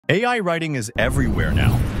AI writing is everywhere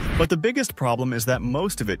now, but the biggest problem is that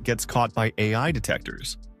most of it gets caught by AI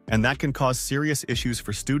detectors, and that can cause serious issues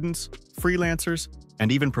for students, freelancers,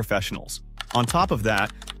 and even professionals. On top of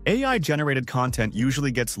that, AI-generated content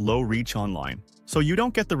usually gets low reach online, so you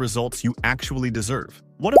don't get the results you actually deserve.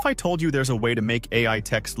 What if I told you there's a way to make AI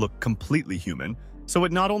text look completely human, so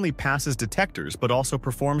it not only passes detectors but also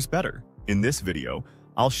performs better? In this video,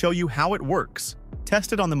 I'll show you how it works,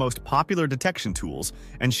 test it on the most popular detection tools,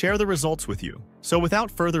 and share the results with you. So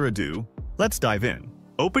without further ado, let's dive in.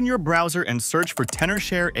 Open your browser and search for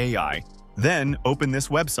Tenorshare AI, then open this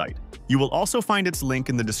website. You will also find its link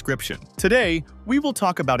in the description. Today, we will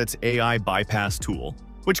talk about its AI Bypass tool,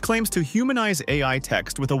 which claims to humanize AI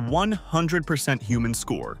text with a 100% human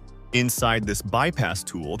score. Inside this bypass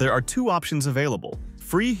tool, there are two options available: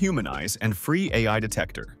 free Humanize and free AI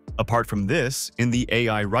detector. Apart from this, in the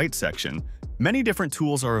AI Write section, many different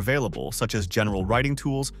tools are available, such as general writing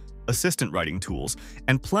tools, assistant writing tools,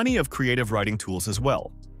 and plenty of creative writing tools as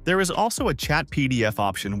well. There is also a chat PDF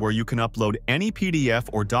option where you can upload any PDF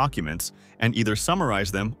or documents and either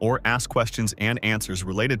summarize them or ask questions and answers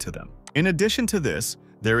related to them. In addition to this,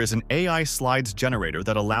 there is an AI slides generator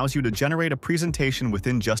that allows you to generate a presentation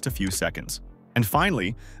within just a few seconds. And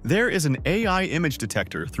finally, there is an AI image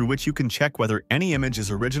detector through which you can check whether any image is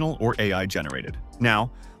original or AI generated.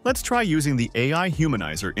 Now, let's try using the AI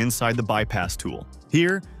Humanizer inside the bypass tool.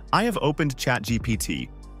 Here, I have opened ChatGPT,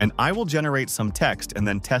 and I will generate some text and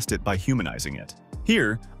then test it by humanizing it.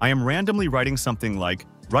 Here, I am randomly writing something like,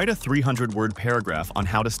 write a 300-word paragraph on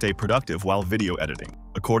how to stay productive while video editing.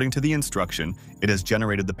 According to the instruction, it has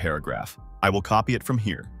generated the paragraph. I will copy it from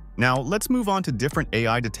here. Now, let's move on to different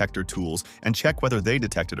AI detector tools and check whether they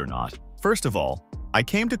detect it or not. First of all, I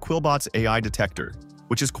came to Quillbot's AI detector,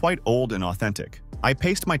 which is quite old and authentic. I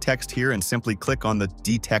paste my text here and simply click on the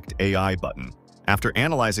Detect AI button. After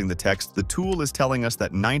analyzing the text, the tool is telling us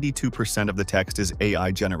that 92% of the text is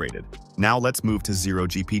AI generated. Now let's move to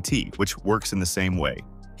ZeroGPT, which works in the same way.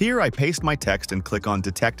 Here I paste my text and click on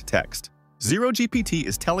Detect Text. ZeroGPT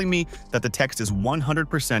is telling me that the text is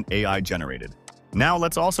 100% AI generated. Now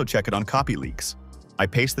let's also check it on CopyLeaks. I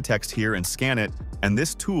paste the text here and scan it, and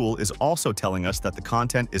this tool is also telling us that the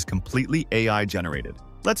content is completely AI generated.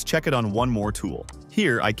 Let's check it on one more tool.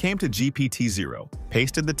 Here, I came to GPT-0,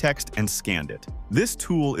 pasted the text, and scanned it. This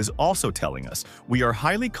tool is also telling us we are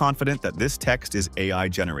highly confident that this text is AI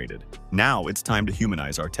generated. Now it's time to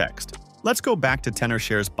humanize our text. Let's go back to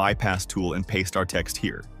Tenorshare's bypass tool and paste our text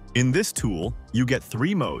here. In this tool, you get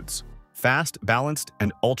three modes: fast, balanced,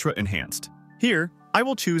 and ultra enhanced. Here, I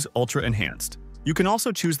will choose ultra enhanced. You can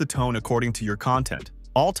also choose the tone according to your content.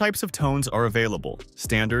 All types of tones are available: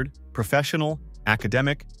 standard, professional,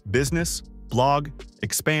 academic, business, blog,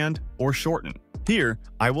 expand, or shorten. Here,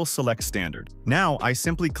 I will select standard. Now, I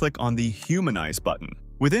simply click on the Humanize button.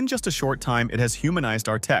 Within just a short time, it has humanized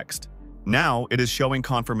our text. Now, it is showing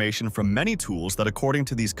confirmation from many tools that according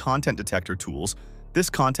to these content detector tools, this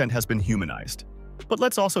content has been humanized. But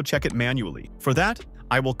let's also check it manually. For that,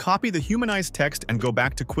 I will copy the humanized text and go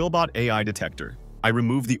back to Quillbot AI detector. I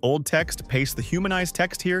remove the old text, paste the humanized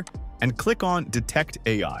text here, and click on Detect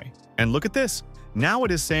AI. And look at this. Now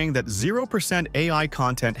it is saying that 0% AI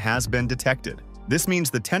content has been detected. This means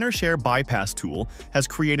the Tenorshare bypass tool has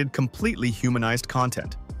created completely humanized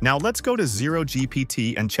content. Now let's go to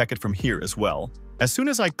ZeroGPT and check it from here as well. As soon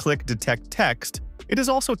as I click Detect Text, it is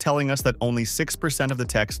also telling us that only 6% of the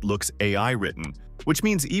text looks AI written, which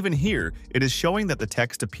means even here, it is showing that the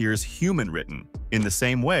text appears human written. In the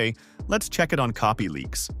same way, let's check it on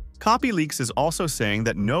CopyLeaks. CopyLeaks is also saying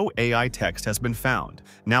that no AI text has been found.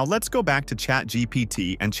 Now let's go back to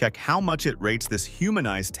ChatGPT and check how much it rates this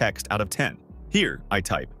humanized text out of 10. Here, I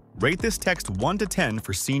type, rate this text 1 to 10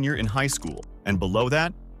 for senior in high school, and below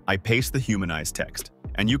that, I paste the humanized text.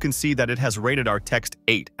 And you can see that it has rated our text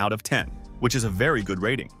 8 out of 10, which is a very good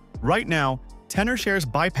rating. Right now, Tenorshare's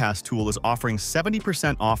bypass tool is offering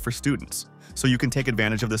 70% off for students, so you can take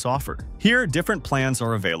advantage of this offer. Here, different plans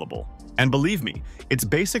are available. And believe me, its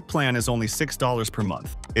basic plan is only $6 per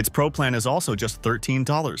month. Its Pro plan is also just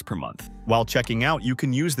 $13 per month. While checking out, you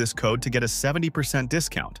can use this code to get a 70%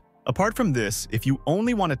 discount. Apart from this, if you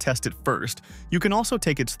only want to test it first, you can also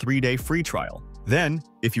take its 3-day free trial. Then,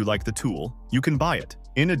 if you like the tool, you can buy it.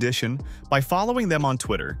 In addition, by following them on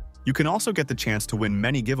Twitter, you can also get the chance to win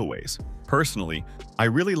many giveaways. Personally, I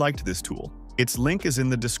really liked this tool. Its link is in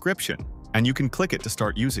the description, and you can click it to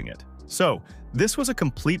start using it. So, this was a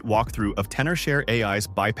complete walkthrough of Tenorshare AI's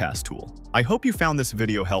bypass tool. I hope you found this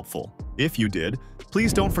video helpful. If you did,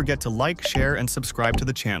 please don't forget to like, share, and subscribe to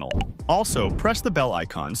the channel. Also, press the bell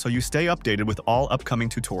icon so you stay updated with all upcoming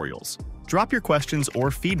tutorials. Drop your questions or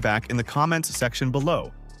feedback in the comments section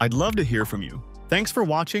below. I'd love to hear from you. Thanks for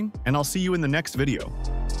watching, and I'll see you in the next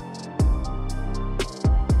video.